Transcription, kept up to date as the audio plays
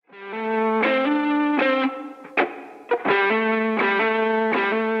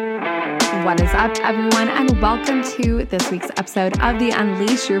What is up, everyone, and welcome to this week's episode of the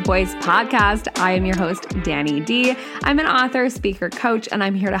Unleash Your Voice podcast. I am your host, Danny D. I'm an author, speaker, coach, and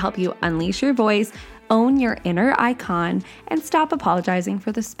I'm here to help you unleash your voice, own your inner icon, and stop apologizing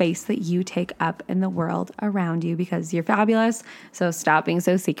for the space that you take up in the world around you because you're fabulous. So stop being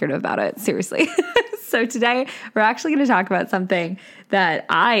so secretive about it. Seriously. So today we're actually going to talk about something that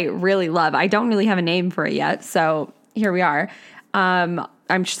I really love. I don't really have a name for it yet. So here we are.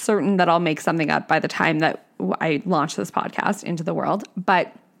 I'm certain that I'll make something up by the time that I launch this podcast into the world.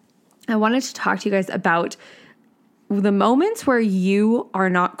 But I wanted to talk to you guys about the moments where you are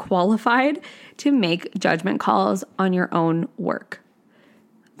not qualified to make judgment calls on your own work.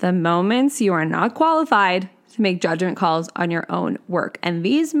 The moments you are not qualified to make judgment calls on your own work. And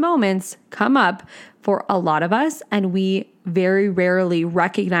these moments come up for a lot of us, and we very rarely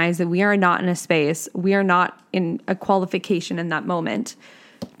recognize that we are not in a space, we are not in a qualification in that moment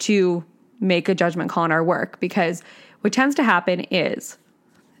to make a judgment call on our work. Because what tends to happen is,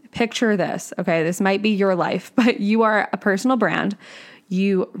 picture this, okay? This might be your life, but you are a personal brand.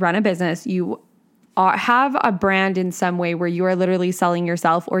 You run a business. You have a brand in some way where you are literally selling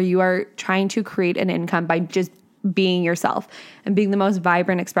yourself, or you are trying to create an income by just being yourself and being the most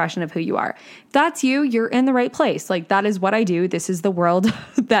vibrant expression of who you are. If that's you, you're in the right place. Like, that is what I do. This is the world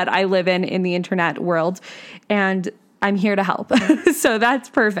that I live in the internet world. And I'm here to help. So that's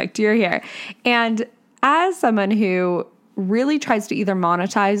perfect. You're here. And as someone who really tries to either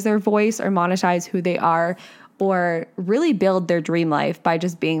monetize their voice or monetize who they are, or really build their dream life by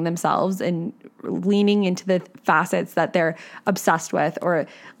just being themselves and leaning into the facets that they're obsessed with, or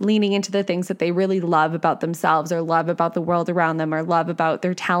leaning into the things that they really love about themselves, or love about the world around them, or love about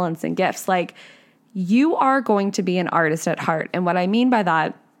their talents and gifts. Like, you are going to be an artist at heart. And what I mean by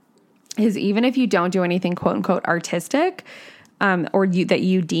that is, even if you don't do anything quote unquote artistic, that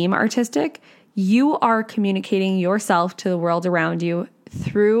you deem artistic, you are communicating yourself to the world around you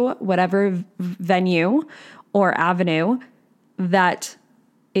through whatever venue or avenue that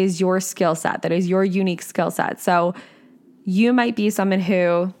is your skill set, that is your unique skill set. So you might be someone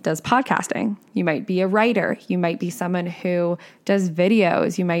who does podcasting. You might be a writer. You might be someone who does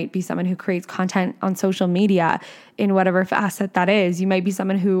videos. You might be someone who creates content on social media in whatever facet that is. You might be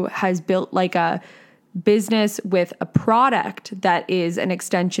someone who has built like a business with a product that is an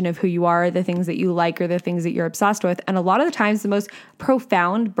extension of who you are, the things that you like, or the things that you're obsessed with. And a lot of the times, the most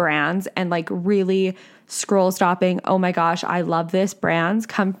profound brands and like really scroll stopping, oh my gosh, I love this brands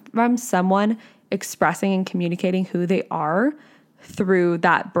come from someone expressing and communicating who they are through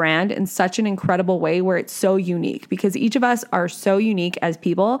that brand in such an incredible way, where it's so unique, because each of us are so unique as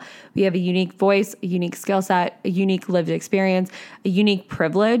people. We have a unique voice, a unique skill set, a unique lived experience, a unique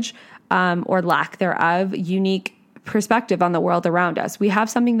privilege, or lack thereof, unique perspective on the world around us. We have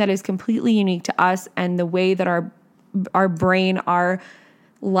something that is completely unique to us, and the way that our brain, our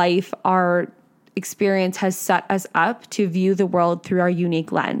life, our experience has set us up to view the world through our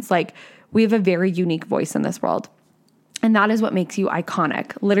unique lens. Like, we have a very unique voice in this world. And that is what makes you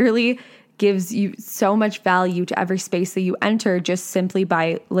iconic. Literally gives you so much value to every space that you enter, just simply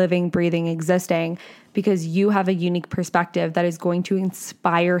by living, breathing, existing, because you have a unique perspective that is going to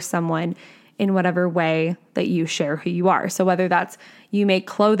inspire someone in whatever way that you share who you are. So whether that's you make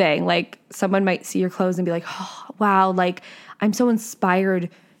clothing, like someone might see your clothes and be like, oh, wow, like I'm so inspired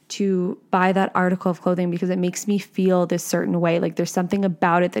to buy that article of clothing because it makes me feel this certain way. Like, there's something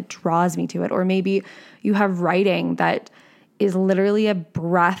about it that draws me to it. Or maybe you have writing that is literally a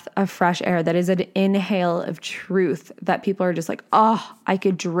breath of fresh air, that is an inhale of truth, that people are just like, oh, I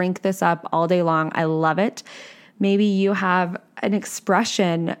could drink this up all day long. I love it. Maybe you have an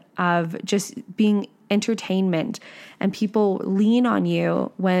expression of just being entertainment, and people lean on you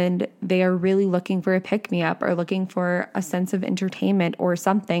when they are really looking for a pick-me-up or looking for a sense of entertainment or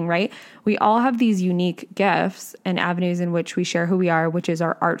something, right? We all have these unique gifts and avenues in which we share who we are, which is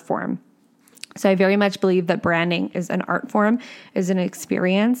our art form. So I very much believe that branding is an art form, is an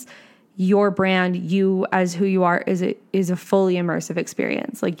experience. Your brand, you as who you are, is a fully immersive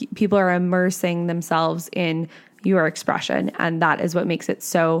experience. Like, people are immersing themselves in your expression, and that is what makes it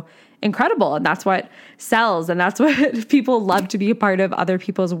so incredible. And that's what sells, and that's what people love, to be a part of other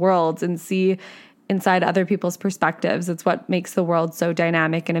people's worlds and see inside other people's perspectives. It's what makes the world so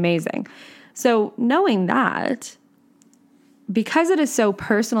dynamic and amazing. So knowing that, because it is so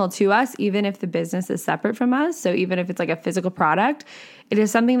personal to us, even if the business is separate from us, so even if it's like a physical product, it is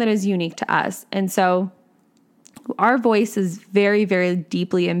something that is unique to us. And so our voice is very, very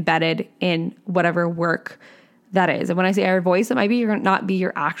deeply embedded in whatever work that is. And when I say our voice, it might not be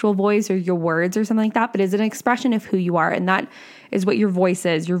your actual voice or your words or something like that, but it's an expression of who you are. And that is what your voice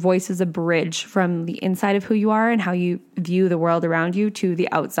is. Your voice is a bridge from the inside of who you are and how you view the world around you to the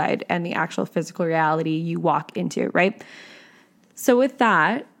outside and the actual physical reality you walk into, right? So with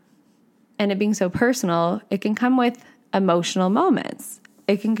that, and it being so personal, it can come with emotional moments.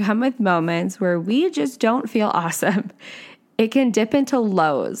 It can come with moments where we just don't feel awesome. It can dip into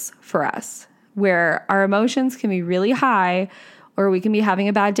lows for us, where our emotions can be really high, or we can be having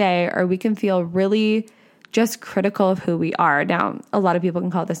a bad day, or we can feel really just critical of who we are. Now, a lot of people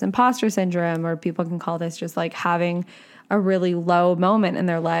can call this imposter syndrome, or people can call this just like having a really low moment in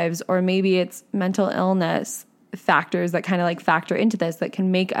their lives, or maybe it's mental illness factors that kind of like factor into this that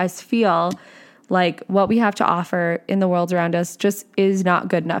can make us feel like what we have to offer in the world around us just is not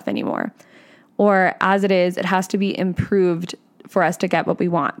good enough anymore. Or as it is, it has to be improved for us to get what we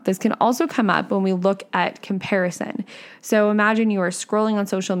want. This can also come up when we look at comparison. So imagine you are scrolling on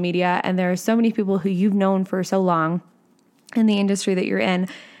social media and there are so many people who you've known for so long in the industry that you're in,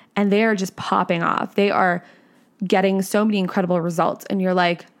 and they are just popping off. They are getting so many incredible results. And you're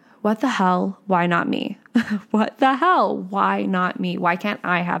like, what the hell? Why not me? What the hell? Why not me? Why can't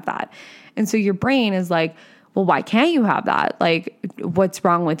I have that? And so your brain is like, well, why can't you have that? Like, what's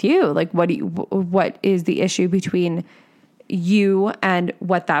wrong with you? Like, what is the issue between you and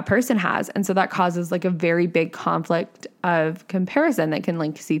what that person has? And so that causes like a very big conflict of comparison that can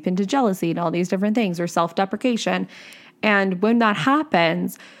like seep into jealousy and all these different things, or self-deprecation. And when that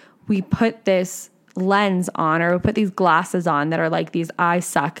happens, we put this lens on, or we put these glasses on that are like these I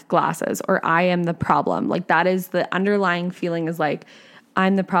suck glasses, or I am the problem. Like that is the underlying feeling, is like,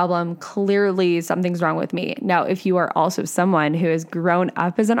 I'm the problem. Clearly something's wrong with me. Now, if you are also someone who has grown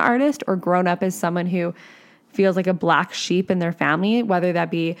up as an artist, or grown up as someone who feels like a black sheep in their family, whether that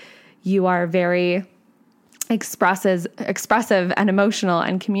be you are very expressive and emotional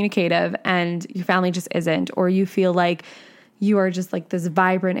and communicative and your family just isn't, or you feel like you are just like this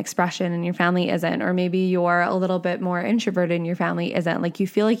vibrant expression and your family isn't, or maybe you're a little bit more introverted and your family isn't, like you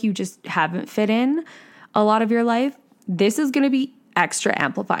feel like you just haven't fit in a lot of your life, this is going to be extra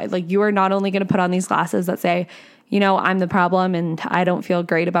amplified. Like you are not only going to put on these glasses that say, you know, I'm the problem and I don't feel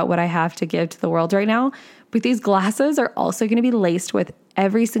great about what I have to give to the world right now, but these glasses are also going to be laced with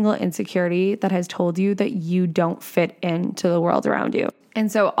every single insecurity that has told you that you don't fit into the world around you. And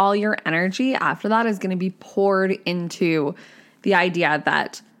so all your energy after that is going to be poured into the idea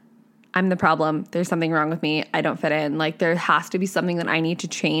that I'm the problem. There's something wrong with me. I don't fit in. Like there has to be something that I need to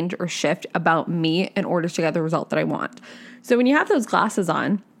change or shift about me in order to get the result that I want. So when you have those glasses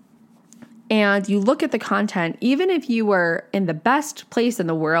on and you look at the content, even if you were in the best place in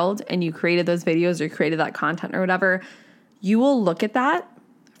the world and you created those videos or created that content or whatever, you will look at that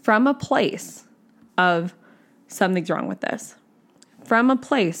from a place of something's wrong with this. From a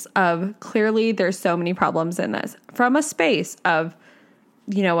place of clearly there's so many problems in this. From a space of,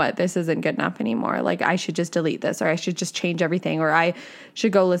 you know what, this isn't good enough anymore. Like I should just delete this, or I should just change everything, or I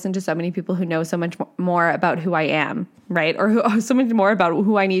should go listen to so many people who know so much more about who I am, right? Or so much more about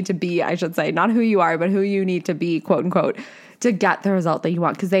who I need to be, I should say. Not who you are, but who you need to be, quote unquote, to get the result that you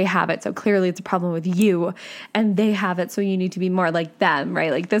want, because they have it. So clearly it's a problem with you and they have it. So you need to be more like them,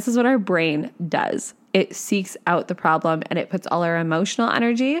 right? Like this is what our brain does. It seeks out the problem and it puts all our emotional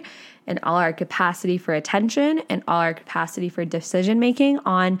energy and all our capacity for attention and all our capacity for decision making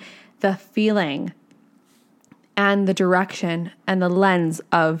on the feeling and the direction and the lens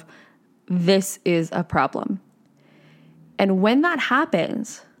of this is a problem. And when that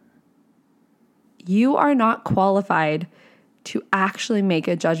happens, you are not qualified to actually make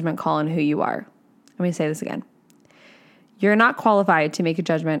a judgment call on who you are. Let me say this again. You're not qualified to make a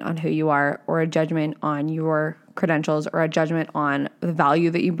judgment on who you are, or a judgment on your credentials, or a judgment on the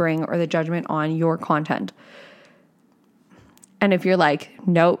value that you bring, or the judgment on your content. And if you're like,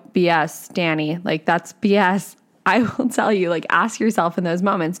 nope, BS, Danny, like that's BS, I will tell you, like ask yourself in those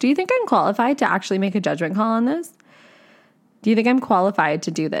moments, do you think I'm qualified to actually make a judgment call on this? Do you think I'm qualified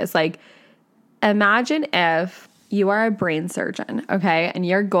to do this? Like imagine if you are a brain surgeon, okay, and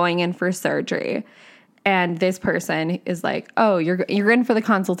you're going in for surgery. And this person is like, oh, you're in for the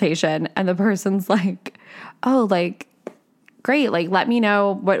consultation. And the person's like, oh, like, great. Like, let me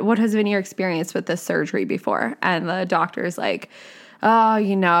know what has been your experience with this surgery before. And the doctor's like, oh,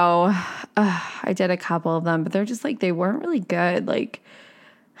 you know, I did a couple of them, but they're just like, they weren't really good. Like,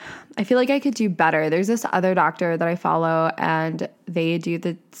 I feel like I could do better. There's this other doctor that I follow and they do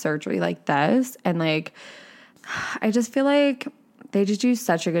the surgery like this. And like, I just feel like they just do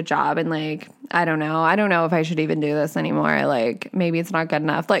such a good job. And like, I don't know if I should even do this anymore. Like, maybe it's not good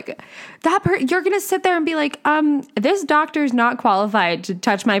enough. Like you're going to sit there and be like, this doctor's not qualified to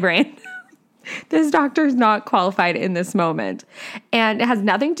touch my brain. This doctor's not qualified in this moment. And it has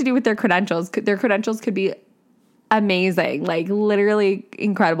nothing to do with their credentials. Their credentials could be amazing, like literally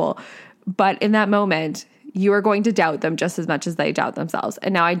incredible. But in that moment, you are going to doubt them just as much as they doubt themselves.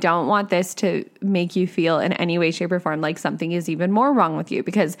 And now I don't want this to make you feel in any way, shape, or form like something is even more wrong with you,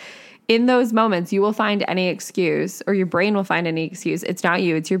 because in those moments, you will find any excuse, or your brain will find any excuse. It's not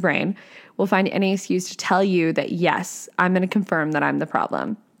you, it's your brain will find any excuse to tell you that, yes, I'm going to confirm that I'm the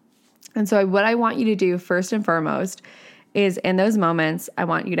problem. And so what I want you to do first and foremost is in those moments, I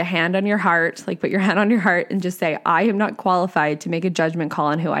want you to hand on your heart, like put your hand on your heart and just say, I am not qualified to make a judgment call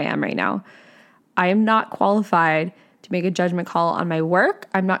on who I am right now. I am not qualified to make a judgment call on my work.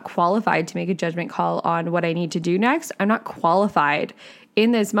 I'm not qualified to make a judgment call on what I need to do next. I'm not qualified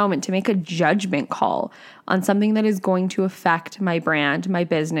in this moment to make a judgment call on something that is going to affect my brand, my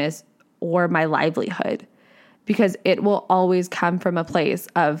business, or my livelihood. Because it will always come from a place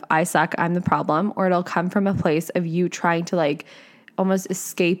of I suck, I'm the problem, or it'll come from a place of you trying to like almost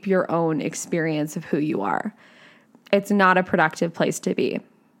escape your own experience of who you are. It's not a productive place to be.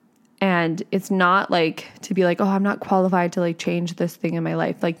 And it's not like to be like, oh, I'm not qualified to like change this thing in my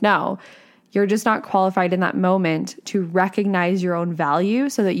life. Like, no, you're just not qualified in that moment to recognize your own value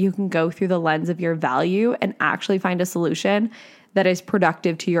so that you can go through the lens of your value and actually find a solution that is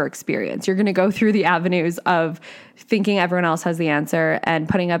productive to your experience. You're going to go through the avenues of thinking everyone else has the answer and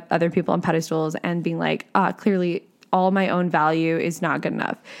putting up other people on pedestals and being like, clearly all my own value is not good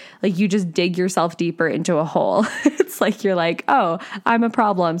enough. Like you just dig yourself deeper into a hole. It's like you're like, oh, I'm a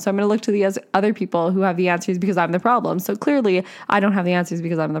problem. So I'm going to look to the other people who have the answers because I'm the problem. So clearly I don't have the answers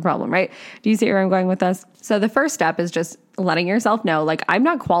because I'm the problem, right? Do you see where I'm going with this? So the first step is just letting yourself know, like, I'm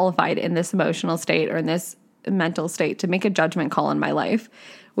not qualified in this emotional state or in this mental state to make a judgment call in my life,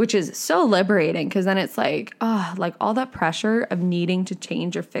 which is so liberating, because then it's like, like all that pressure of needing to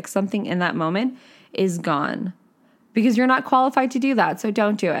change or fix something in that moment is gone. Because you're not qualified to do that. So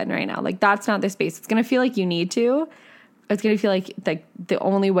don't do it right now. Like that's not the space. It's going to feel like you need to. It's going to feel like the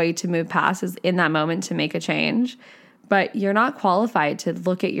only way to move past is in that moment to make a change. But you're not qualified to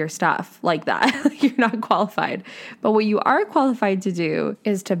look at your stuff like that. You're not qualified. But what you are qualified to do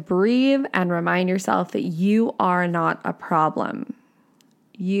is to breathe and remind yourself that you are not a problem.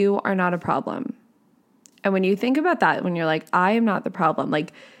 You are not a problem. And when you think about that, when you're like, I am not the problem,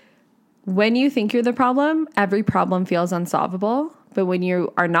 like, when you think you're the problem, every problem feels unsolvable. But when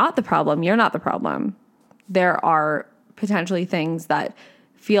you are not the problem, you're not the problem. There are potentially things that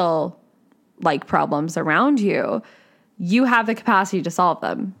feel like problems around you. You have the capacity to solve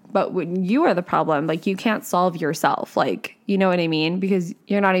them. But when you are the problem, like you can't solve yourself. Like, you know what I mean? Because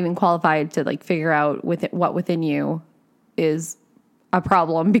you're not even qualified to like figure out what within you is a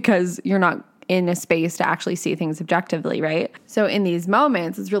problem, because you're not in a space to actually see things objectively, right? So in these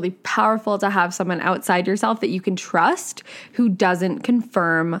moments, it's really powerful to have someone outside yourself that you can trust who doesn't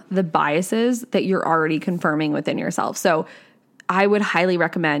confirm the biases that you're already confirming within yourself. So I would highly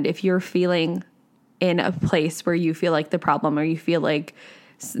recommend, if you're feeling in a place where you feel like the problem, or you feel like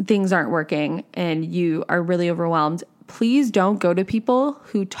things aren't working and you are really overwhelmed, please don't go to people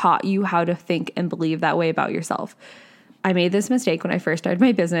who taught you how to think and believe that way about yourself. I made this mistake when I first started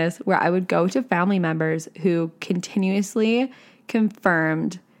my business, where I would go to family members who continuously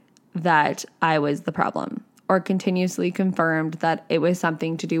confirmed that I was the problem, or continuously confirmed that it was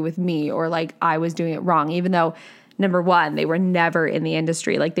something to do with me, or like I was doing it wrong, even though, number one, they were never in the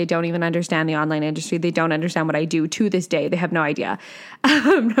industry. Like they don't even understand the online industry. They don't understand what I do to this day. They have no idea.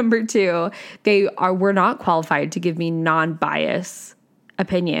 Number two, were not qualified to give me non-bias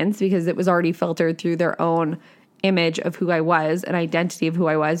opinions, because it was already filtered through their own image of who I was, an identity of who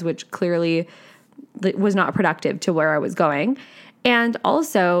I was, which clearly was not productive to where I was going. And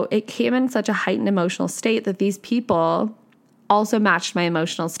also it came in such a heightened emotional state that these people also matched my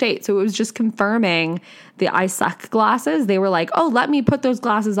emotional state. So it was just confirming the I suck glasses. They were like, oh, let me put those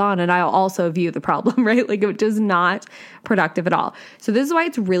glasses on and I'll also view the problem, right? Like it was not productive at all. So this is why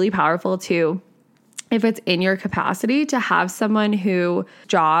it's really powerful too, if it's in your capacity, to have someone who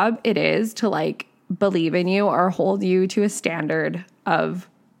job it is to like believe in you or hold you to a standard of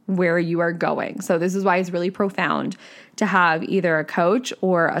where you are going. So this is why it's really profound to have either a coach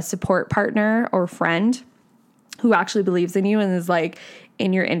or a support partner or friend who actually believes in you and is like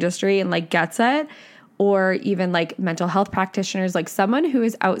in your industry and like gets it, or even like mental health practitioners, like someone who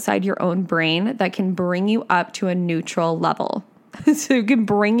is outside your own brain that can bring you up to a neutral level. So it can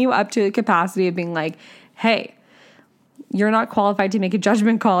bring you up to the capacity of being like, hey, You're not qualified to make a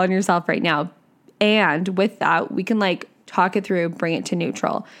judgment call on yourself right now. And with that, we can like talk it through, bring it to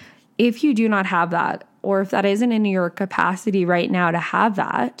neutral. If you do not have that, or if that isn't in your capacity right now to have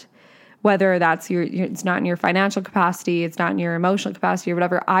that, whether that's it's not in your financial capacity, it's not in your emotional capacity or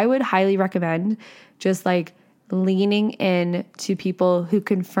whatever, I would highly recommend just like leaning in to people who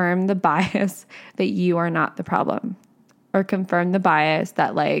confirm the bias that you are not the problem, or confirm the bias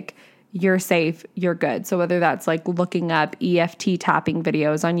that like you're safe, you're good. So whether that's like looking up EFT tapping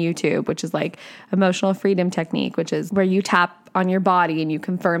videos on YouTube, which is like emotional freedom technique, which is where you tap on your body and you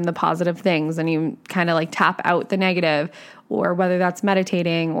confirm the positive things and you kind of like tap out the negative, or whether that's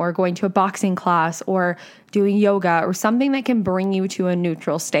meditating or going to a boxing class or doing yoga or something that can bring you to a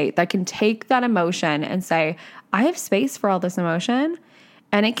neutral state, that can take that emotion and say, I have space for all this emotion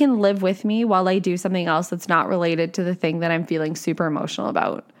and it can live with me while I do something else that's not related to the thing that I'm feeling super emotional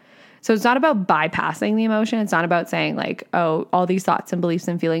about. So it's not about bypassing the emotion. It's not about saying like, oh, all these thoughts and beliefs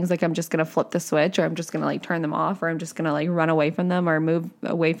and feelings, like I'm just going to flip the switch, or I'm just going to like turn them off, or I'm just going to like run away from them or move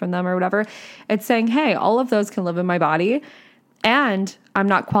away from them or whatever. It's saying, hey, all of those can live in my body, and I'm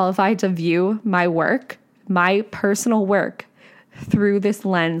not qualified to view my work, my personal work, through this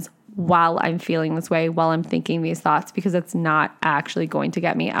lens while I'm feeling this way, while I'm thinking these thoughts, because it's not actually going to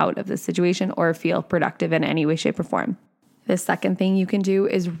get me out of this situation or feel productive in any way, shape, or form. The second thing you can do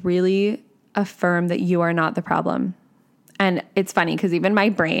is really affirm that you are not the problem. And it's funny because even my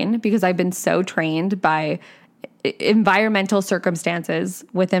brain, because I've been so trained by environmental circumstances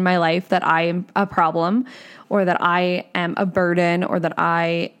within my life that I am a problem, or that I am a burden, or that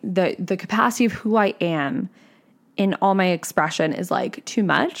the capacity of who I am in all my expression is like too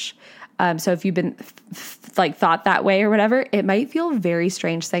much. So if you've been like thought that way or whatever, it might feel very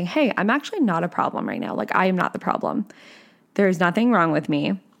strange saying, hey, I'm actually not a problem right now. Like I am not the problem. There's nothing wrong with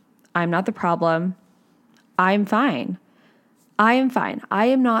me. I'm not the problem. I'm fine. I am fine. I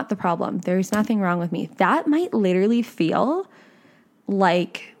am not the problem. There's nothing wrong with me. That might literally feel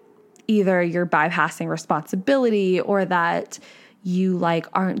like either you're bypassing responsibility, or that you like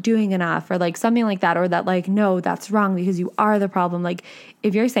aren't doing enough, or like something like that, or that like, no, that's wrong because you are the problem. Like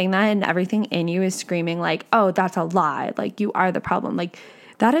if you're saying that and everything in you is screaming like, oh, that's a lie, like you are the problem, like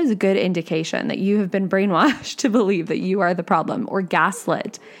that is a good indication that you have been brainwashed to believe that you are the problem, or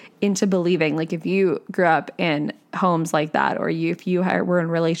gaslit into believing, like if you grew up in homes like that, or if you were in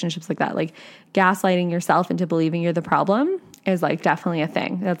relationships like that, like gaslighting yourself into believing you're the problem is like definitely a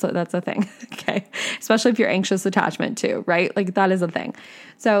thing. That's a thing. Okay. Especially if you're anxious attachment too, right? Like that is a thing.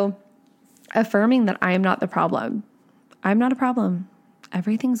 So affirming that I am not the problem. I'm not a problem.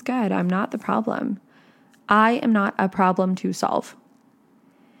 Everything's good. I'm not the problem. I am not a problem to solve.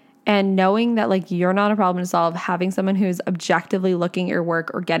 And knowing that like you're not a problem to solve, having someone who's objectively looking at your work,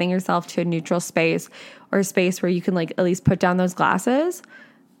 or getting yourself to a neutral space, or a space where you can like at least put down those glasses,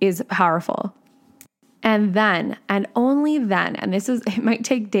 is powerful. And then, and only then, and it might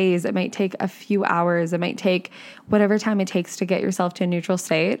take days, it might take a few hours, it might take whatever time it takes to get yourself to a neutral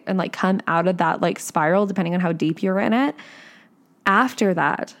state and like come out of that like spiral, depending on how deep you're in it. After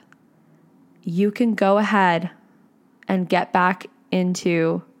that, you can go ahead and get back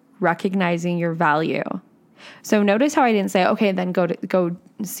into recognizing your value. So notice how I didn't say, okay, then go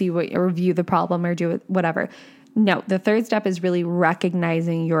see what, or review the problem or do it, whatever. No, the third step is really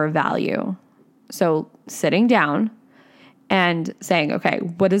recognizing your value. So sitting down and saying, okay,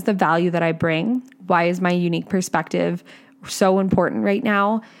 what is the value that I bring? Why is my unique perspective so important right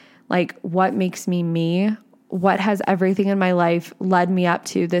now? Like what makes me me? What has everything in my life led me up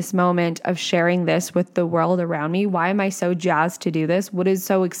to this moment of sharing this with the world around me? Why am I so jazzed to do this? What is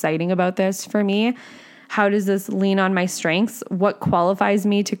so exciting about this for me? How does this lean on my strengths? What qualifies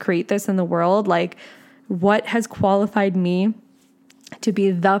me to create this in the world? Like what has qualified me to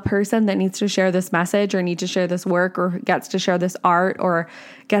be the person that needs to share this message, or need to share this work, or gets to share this art, or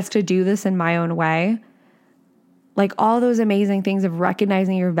gets to do this in my own way? Like all those amazing things of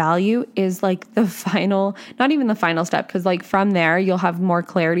recognizing your value is like the final, not even the final step, because like from there you'll have more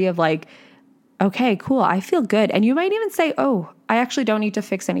clarity of like, okay, cool, I feel good. And you might even say, oh, I actually don't need to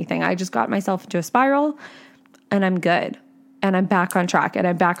fix anything. I just got myself into a spiral and I'm good. And I'm back on track and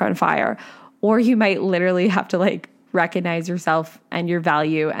I'm back on fire. Or you might literally have to like recognize yourself and your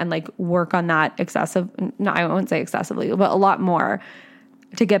value and like work on that I won't say excessively, but a lot more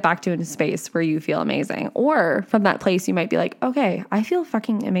to get back to a space where you feel amazing. Or from that place, you might be like, okay, I feel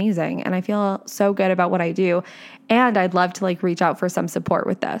fucking amazing and I feel so good about what I do. And I'd love to like reach out for some support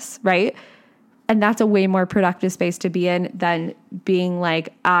with this, right? And that's a way more productive space to be in than being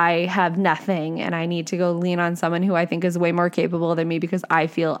like, I have nothing and I need to go lean on someone who I think is way more capable than me because I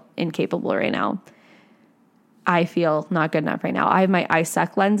feel incapable right now. I feel not good enough right now. I have my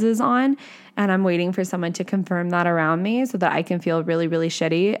ISEC lenses on and I'm waiting for someone to confirm that around me so that I can feel really, really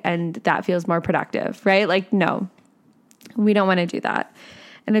shitty and that feels more productive, right? Like, no, we don't want to do that.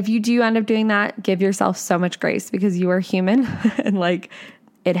 And if you do end up doing that, give yourself so much grace because you are human and like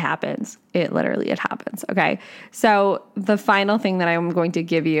it happens. It happens. Okay. So the final thing that I'm going to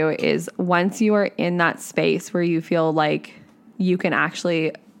give you is once you are in that space where you feel like you can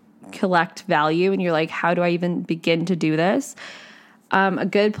actually collect value and you're like, how do I even begin to do this? A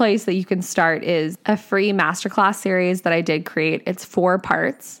good place that you can start is a free masterclass series that I did create. It's 4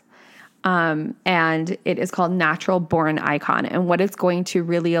 parts. And it is called Natural Born Icon. And what it's going to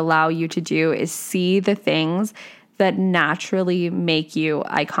really allow you to do is see the things that naturally make you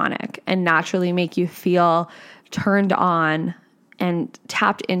iconic and naturally make you feel turned on and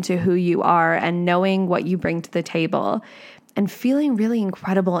tapped into who you are and knowing what you bring to the table and feeling really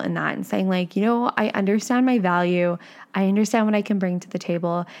incredible in that and saying like, you know, I understand my value. I understand what I can bring to the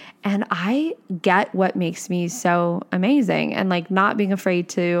table and I get what makes me so amazing and like not being afraid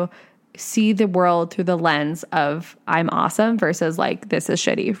to see the world through the lens of I'm awesome versus like, this is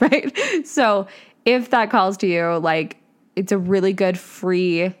shitty, right? So if that calls to you, like it's a really good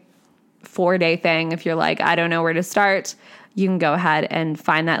free 4-day thing. If you're like, I don't know where to start, you can go ahead and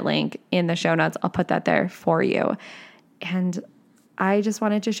find that link in the show notes. I'll put that there for you. And I just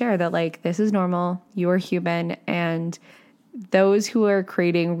wanted to share that like, this is normal. You are human. And those who are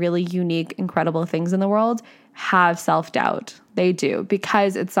creating really unique, incredible things in the world have self-doubt. They do,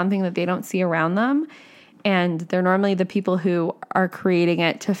 because it's something that they don't see around them. And they're normally the people who are creating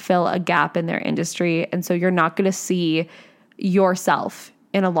it to fill a gap in their industry. And so you're not going to see yourself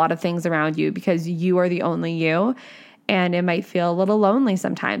in a lot of things around you because you are the only you. And it might feel a little lonely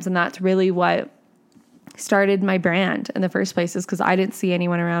sometimes. And that's really what started my brand in the first place, is because I didn't see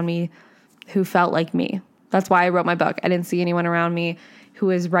anyone around me who felt like me. That's why I wrote my book. I didn't see anyone around me who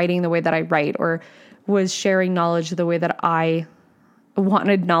was writing the way that I write or was sharing knowledge the way that I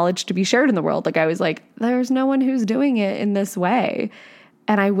wanted knowledge to be shared in the world. Like I was like, there's no one who's doing it in this way.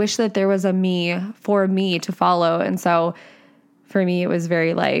 And I wish that there was a me for me to follow. And so for me, it was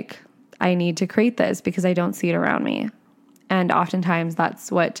very like, I need to create this because I don't see it around me. And oftentimes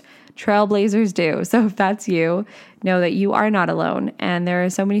that's what trailblazers do. So if that's you, know that you are not alone. And there are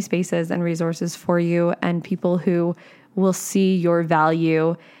so many spaces and resources for you and people who will see your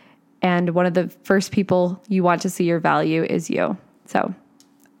value. And one of the first people you want to see your value is you. So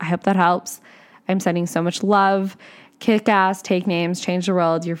I hope that helps. I'm sending so much love. Kick ass, take names, change the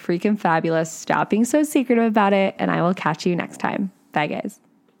world. You're freaking fabulous. Stop being so secretive about it. And I will catch you next time. Bye, guys.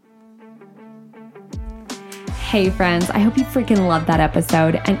 Hey friends, I hope you freaking loved that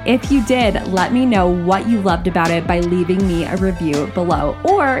episode. And if you did, let me know what you loved about it by leaving me a review below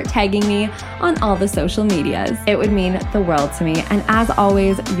or tagging me on all the social medias. It would mean the world to me. And as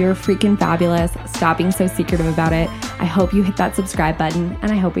always, you're freaking fabulous. Stop being so secretive about it. I hope you hit that subscribe button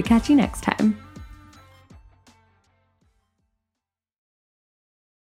and I hope we catch you next time.